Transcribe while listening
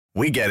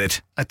We get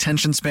it.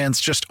 Attention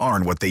spans just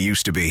aren't what they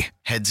used to be.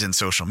 Heads in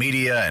social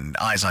media and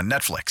eyes on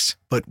Netflix.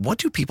 But what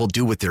do people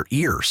do with their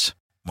ears?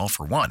 Well,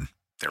 for one,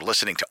 they're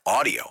listening to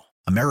audio.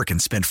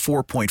 Americans spend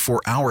 4.4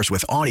 hours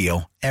with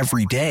audio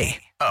every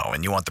day. Oh,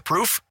 and you want the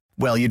proof?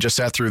 Well, you just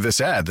sat through this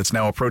ad that's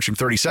now approaching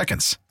 30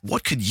 seconds.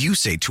 What could you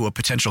say to a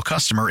potential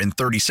customer in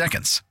 30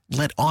 seconds?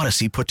 Let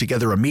Odyssey put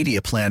together a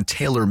media plan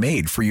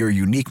tailor-made for your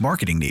unique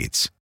marketing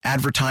needs.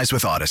 Advertise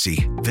with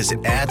Odyssey.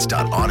 Visit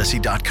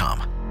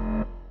ads.odyssey.com.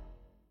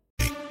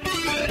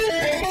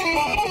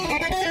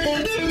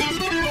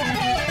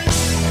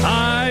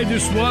 I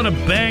just want to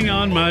bang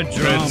on my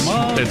drum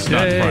all day. It's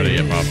not Friday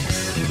yet, Bob.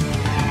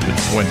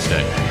 It's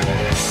Wednesday.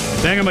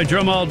 Bang on my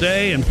drum all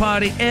day and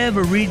party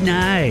every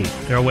night.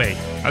 Or wait.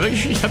 I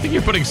think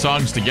you're putting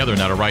songs together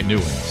now to write new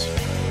ones.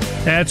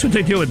 That's what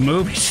they do with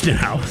movies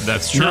now.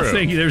 That's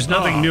true. There's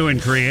nothing new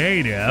and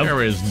creative.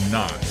 There is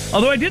not.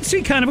 Although I did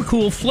see kind of a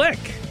cool flick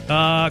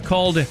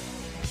called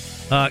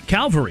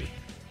Calvary.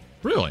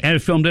 Really? And it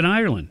filmed in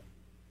Ireland.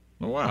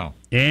 Oh, wow.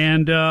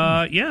 And,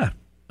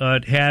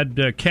 it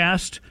had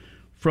cast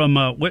from,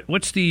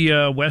 what's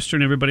the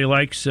Western everybody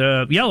likes?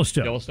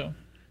 Yellowstone. Yellowstone?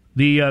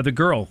 The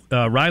girl,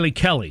 Riley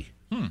Kelly,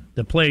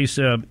 that plays,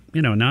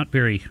 not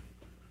very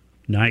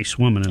nice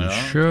woman in the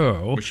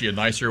show. Was she a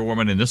nicer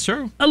woman in this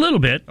show? A little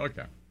bit.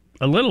 Okay.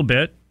 A little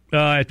bit.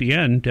 At the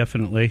end,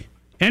 definitely.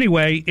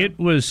 Anyway, it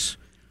was...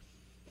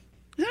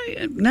 No,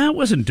 it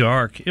wasn't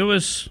dark. It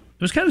was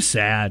kind of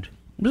sad.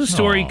 It was a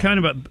story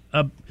kind of,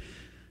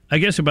 I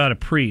guess, about a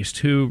priest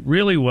who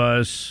really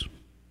was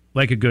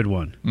like a good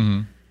one.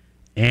 Mm-hmm.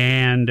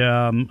 And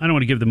I don't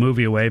want to give the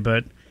movie away,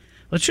 but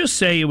let's just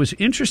say it was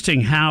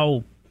interesting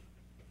how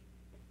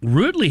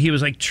rudely he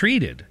was, like,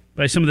 treated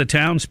by some of the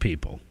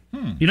townspeople.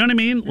 You know what I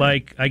mean?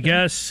 Like, I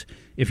guess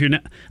if you're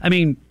not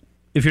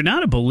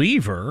a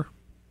believer,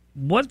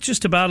 what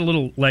just about a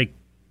little, like,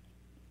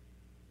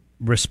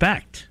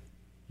 respect?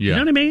 Yeah. You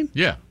know what I mean?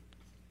 Yeah.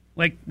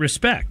 Like,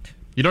 respect.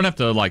 You don't have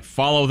to, like,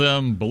 follow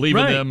them, believe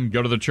Right. in them,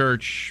 go to the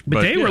church.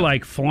 But they were,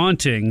 like,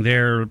 flaunting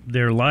their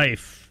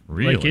life.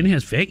 Really? Like, in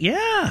his face.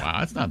 Yeah. Wow,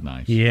 that's not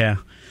nice. Yeah.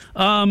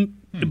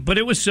 But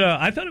it was,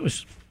 I thought it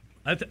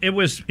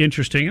was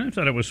interesting, and I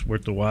thought it was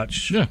worth the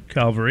watch. Yeah.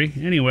 Calvary.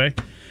 Anyway.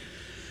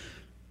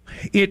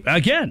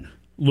 Again,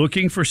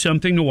 looking for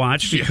something to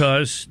watch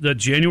because the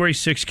January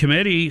 6th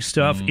committee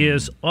stuff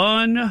is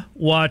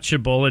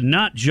unwatchable, and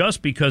not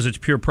just because it's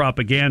pure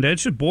propaganda.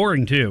 It's just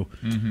boring, too.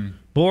 Mm-hmm.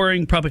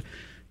 Boring propaganda.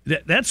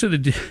 That's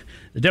what the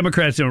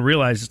Democrats don't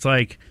realize. It's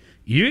like,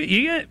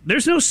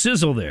 there's no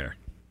sizzle there.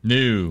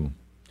 No.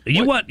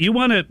 You want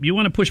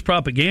to push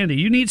propaganda.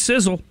 You need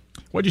sizzle.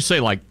 What'd you say?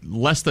 Like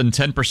less than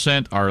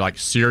 10% are like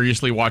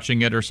seriously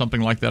watching it, or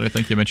something like that? I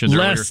think you mentioned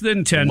less earlier.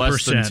 than 10%.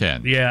 Less than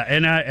 10. Yeah,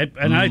 and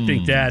I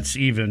think that's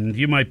even.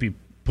 You might be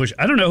pushing.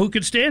 I don't know who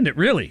could stand it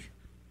really.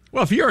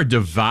 Well, if you're a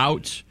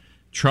devout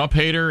Trump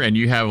hater and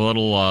you have a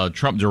little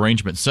Trump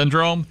derangement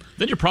syndrome,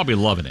 then you're probably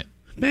loving it.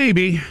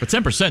 Maybe, but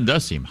 10%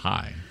 does seem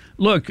high.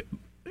 Look,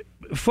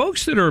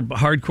 folks that are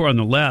hardcore on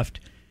the left,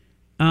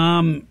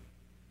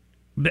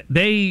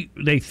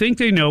 they think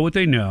they know what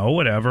they know,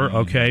 whatever.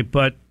 Okay,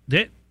 but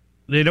they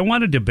don't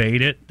want to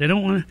debate it. They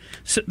don't want to.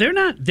 So they're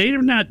not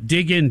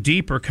dig in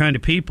deeper kind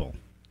of people.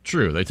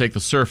 True. They take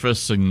the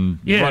surface and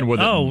run with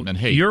it and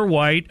hate. You're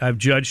white. I've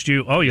judged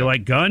you. Oh, you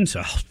like guns?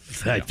 Oh,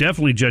 I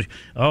definitely judge.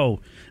 Oh,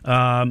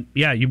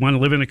 you want to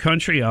live in the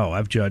country? Oh,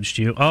 I've judged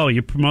you. Oh,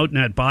 you're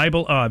promoting that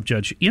Bible? Oh, I've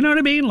judged you. You know what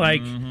I mean?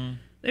 Like,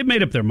 they've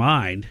made up their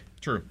mind.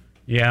 True.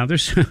 Yeah,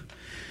 there's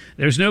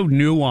no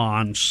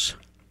nuance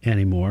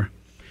anymore.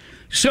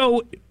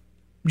 So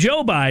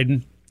Joe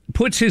Biden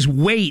puts his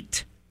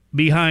weight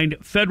behind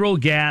federal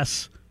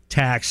gas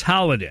tax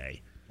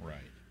holiday. Right.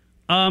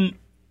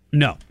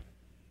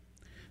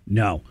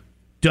 No.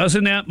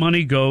 Doesn't that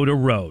money go to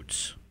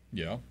roads?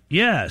 Yeah.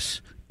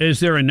 Yes. Is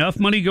there enough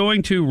money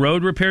going to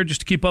road repair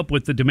just to keep up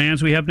with the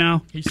demands we have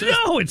now? He says,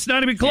 no, it's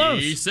not even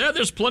close. He said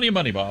there's plenty of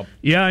money, Bob.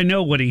 Yeah, I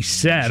know what he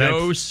said.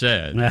 Joe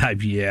said.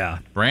 Yeah.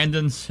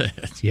 Brandon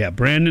said. Yeah,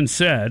 Brandon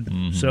said.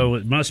 Mm-hmm. So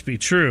it must be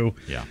true.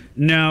 Yeah.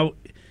 Now,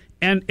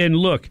 and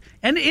look,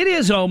 and it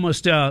is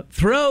almost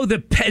throw the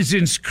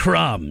peasants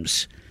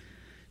crumbs.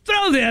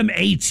 Throw them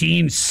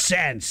 18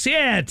 cents.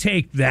 Yeah,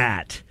 take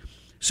that.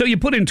 So you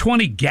put in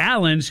 20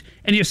 gallons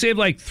and you save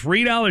like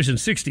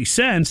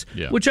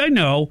 $3.60, which I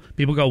know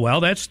people go, well,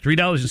 that's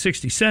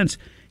 $3.60.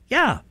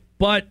 Yeah,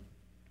 but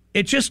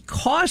it just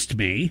cost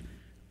me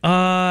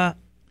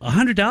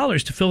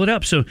 $100 to fill it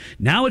up. So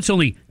now it's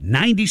only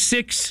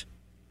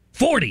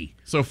 $96.40.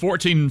 So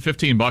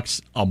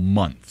 $14-15 a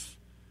month.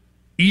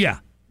 Yeah.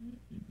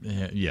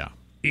 Yeah.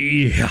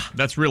 Yeah.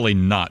 That's really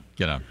not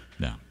gonna.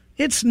 No.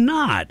 It's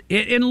not.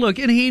 And look,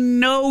 and he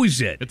knows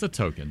it. It's a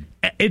token.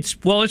 That's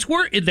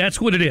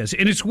what it is,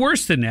 and it's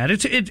worse than that.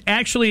 It's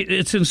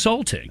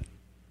insulting.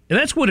 And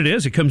that's what it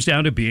is. It comes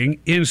down to being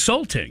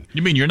insulting.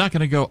 You mean you're not going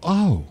to go,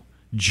 oh,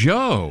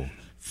 Joe,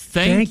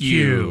 thank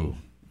you?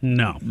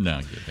 No, you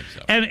don't think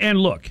so. And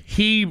look,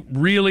 he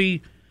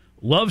really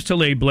loves to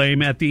lay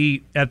blame at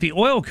the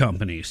oil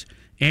companies,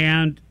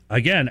 and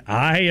again,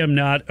 I am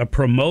not a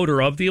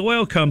promoter of the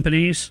oil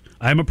companies.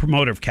 I'm a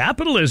promoter of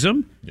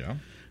capitalism. Yeah.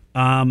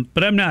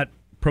 But I'm not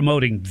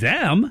promoting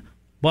them.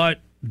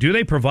 But do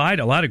they provide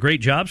a lot of great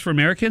jobs for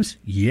Americans?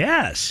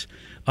 Yes.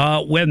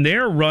 When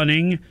they're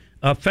running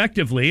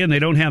effectively and they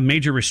don't have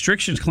major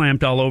restrictions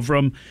clamped all over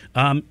them,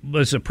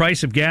 was the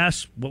price of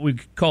gas what we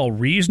call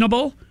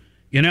reasonable?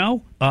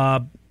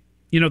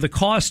 The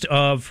cost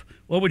of,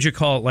 what would you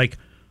call it, like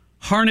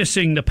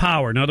harnessing the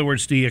power. In other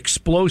words, the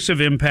explosive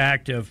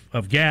impact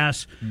of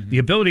gas, the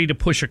ability to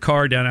push a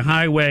car down a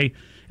highway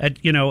at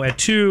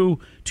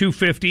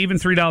 $2.50, even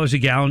 $3 a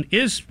gallon,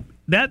 is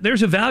that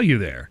there's a value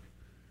there.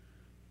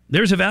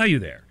 There's a value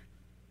there.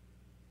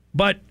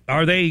 But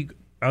are they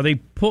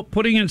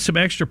putting in some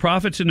extra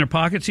profits in their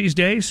pockets these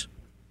days?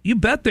 You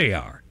bet they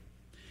are.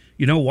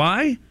 You know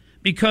why?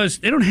 Because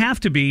they don't have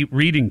to be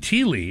reading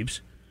tea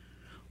leaves.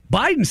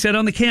 Biden said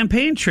on the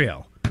campaign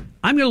trail,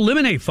 I'm going to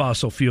eliminate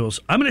fossil fuels.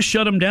 I'm going to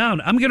shut them down.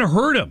 I'm going to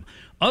hurt them.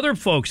 Other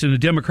folks in the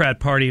Democrat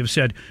Party have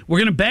said, we're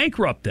going to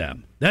bankrupt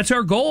them. That's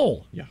our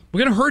goal. Yeah. We're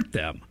going to hurt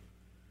them.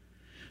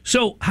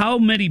 So how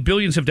many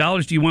billions of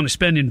dollars do you want to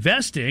spend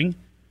investing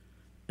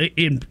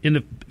in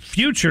the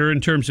future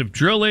in terms of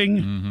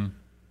drilling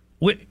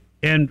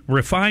and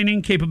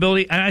refining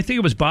capability? And I think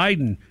it was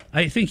Biden.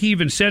 I think he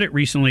even said it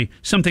recently,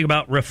 something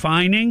about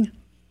refining,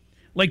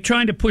 like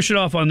trying to push it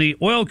off on the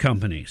oil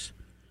companies.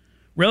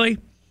 Really?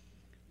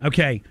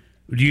 Okay.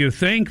 Do you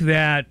think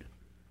that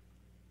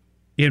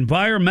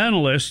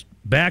environmentalists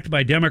backed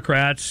by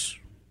Democrats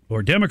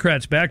or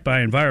Democrats backed by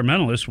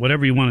environmentalists,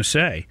 whatever you want to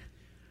say,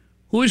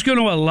 who is going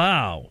to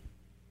allow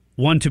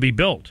one to be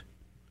built?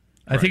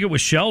 I think it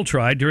was Shell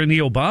tried during the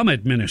Obama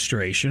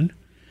administration,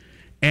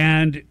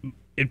 and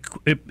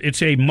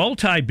it's a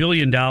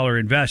multi-billion-dollar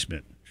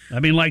investment. I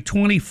mean, like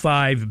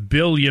 $25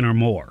 billion or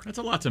more. That's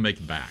a lot to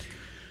make back.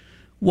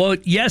 Well,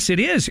 yes, it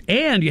is.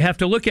 And you have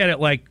to look at it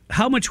like,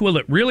 how much will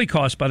it really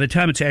cost by the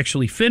time it's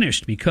actually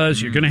finished? Because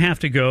you're going to have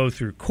to go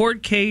through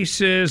court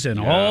cases and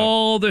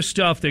all the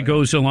stuff that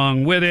goes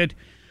along with it.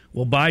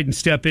 Will Biden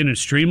step in and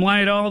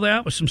streamline all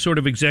that with some sort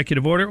of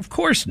executive order? Of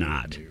course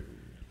not.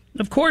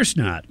 Of course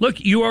not. Look,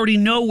 you already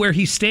know where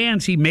he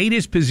stands. He made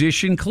his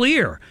position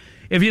clear.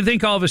 If you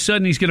think all of a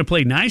sudden he's going to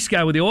play nice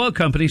guy with the oil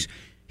companies,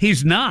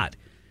 he's not.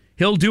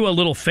 He'll do a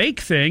little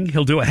fake thing.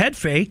 He'll do a head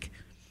fake,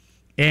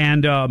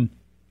 and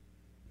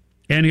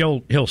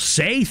he'll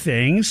say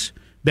things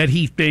that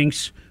he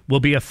thinks will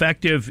be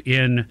effective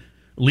in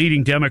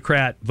leading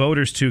Democrat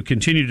voters to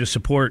continue to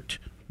support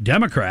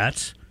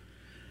Democrats.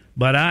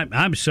 But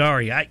I'm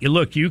sorry.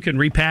 Look, you can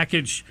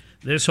repackage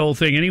this whole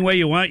thing any way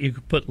you want. You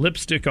can put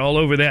lipstick all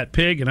over that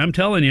pig, and I'm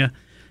telling you,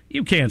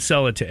 you can't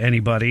sell it to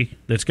anybody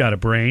that's got a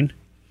brain.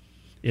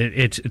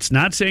 It's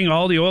not saying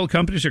all the oil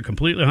companies are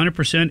completely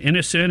 100%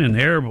 innocent and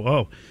they're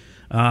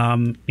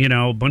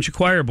a bunch of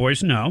choir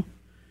boys. No,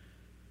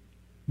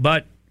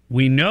 but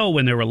we know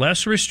when there were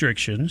less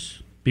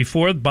restrictions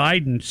before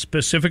Biden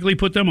specifically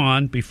put them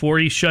on, before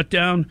he shut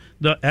down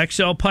the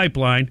XL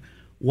pipeline,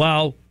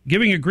 while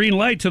giving a green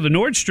light to the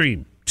Nord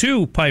Stream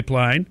 2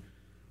 pipeline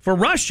for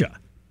Russia.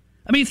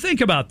 I mean,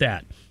 think about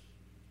that.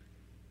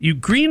 You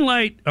green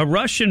light a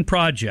Russian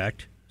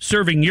project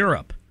serving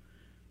Europe,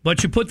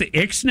 but you put the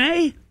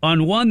ixnay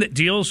on one that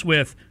deals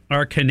with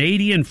our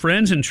Canadian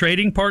friends and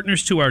trading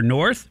partners to our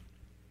north,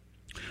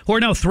 who are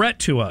no threat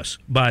to us,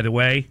 by the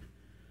way.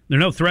 They're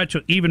no threat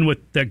to, even with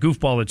that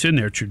goofball that's in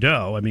there,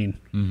 Trudeau. I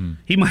mean,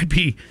 he might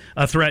be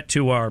a threat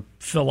to our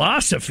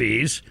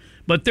philosophies,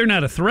 but they're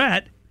not a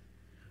threat.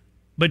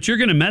 But you're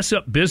going to mess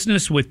up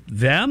business with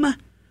them?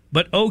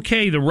 But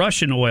okay, the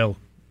Russian oil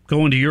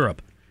going to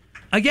Europe.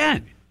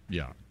 Again,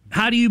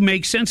 how do you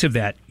make sense of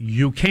that?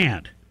 You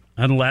can't,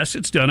 unless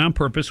it's done on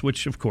purpose,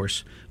 which, of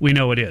course, we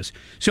know it is.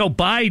 So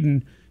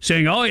Biden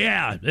saying, oh,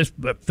 yeah, this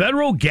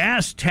federal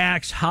gas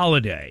tax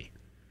holiday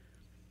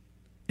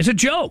is a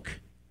joke.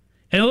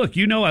 And look,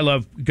 you know I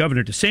love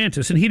Governor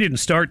DeSantis, and he didn't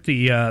start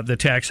the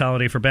tax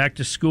holiday for back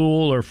to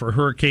school or for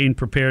hurricane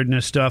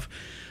preparedness stuff.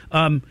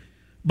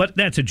 But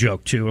that's a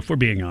joke, too, if we're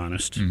being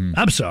honest.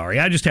 I'm sorry.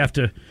 I just have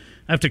to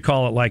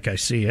call it like I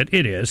see it.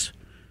 It is.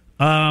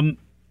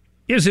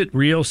 Is it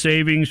real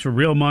savings for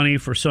real money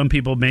for some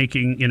people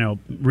making,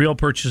 real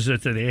purchases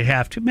that they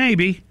have to?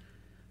 Maybe.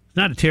 It's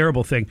not a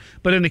terrible thing.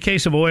 But in the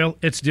case of oil,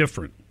 it's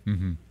different.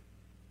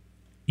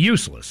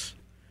 Useless.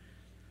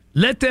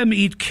 Let them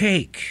eat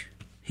cake.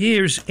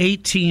 Here's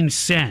 18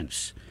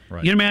 cents.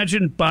 Right. You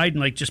imagine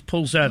Biden just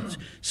pulls out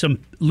some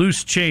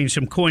loose change,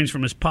 some coins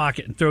from his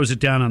pocket and throws it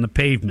down on the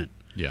pavement.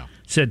 Yeah.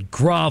 Said,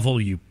 grovel,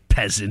 you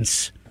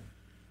peasants.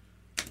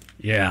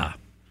 Yeah.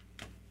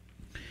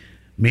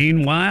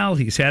 Meanwhile,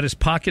 he's had his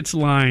pockets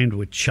lined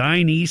with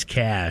Chinese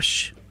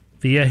cash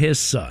via his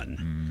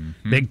son.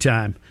 Big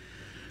time.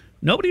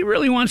 Nobody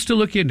really wants to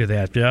look into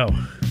that, though.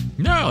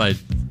 No,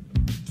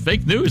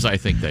 fake news, I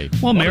think they...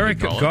 Well, Merrick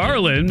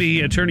Garland,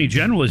 the Attorney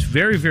General, is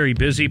very, very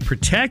busy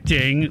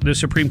protecting the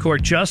Supreme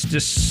Court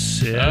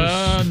justices.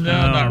 No,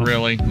 not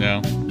really.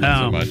 No, not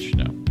so much,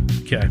 no.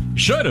 Okay.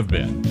 Should have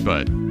been,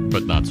 but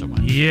not so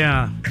much.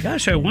 Yeah.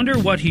 Gosh, I wonder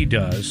what he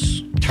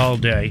does. all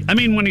day. I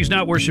mean, when he's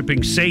not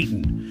worshiping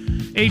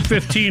Satan.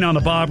 8:15 on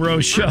the Bob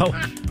Rose Show.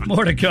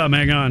 More to come.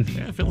 Hang on.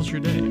 Yeah, fill us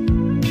your day.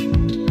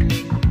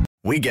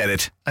 We get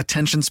it.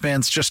 Attention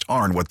spans just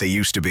aren't what they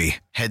used to be.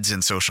 Heads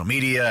in social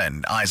media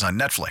and eyes on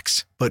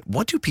Netflix. But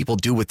what do people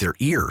do with their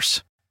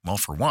ears? Well,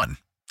 for one,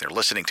 they're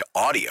listening to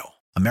audio.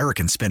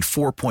 Americans spend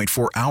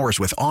 4.4 hours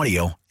with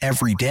audio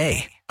every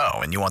day. Oh,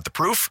 and you want the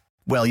proof?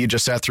 Well, you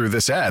just sat through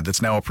this ad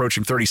that's now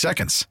approaching 30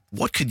 seconds.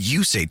 What could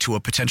you say to a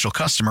potential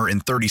customer in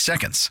 30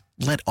 seconds?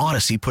 Let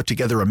Odyssey put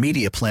together a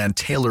media plan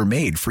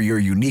tailor-made for your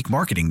unique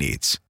marketing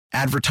needs.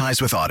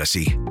 Advertise with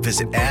Odyssey.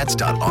 Visit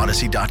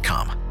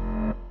ads.odyssey.com.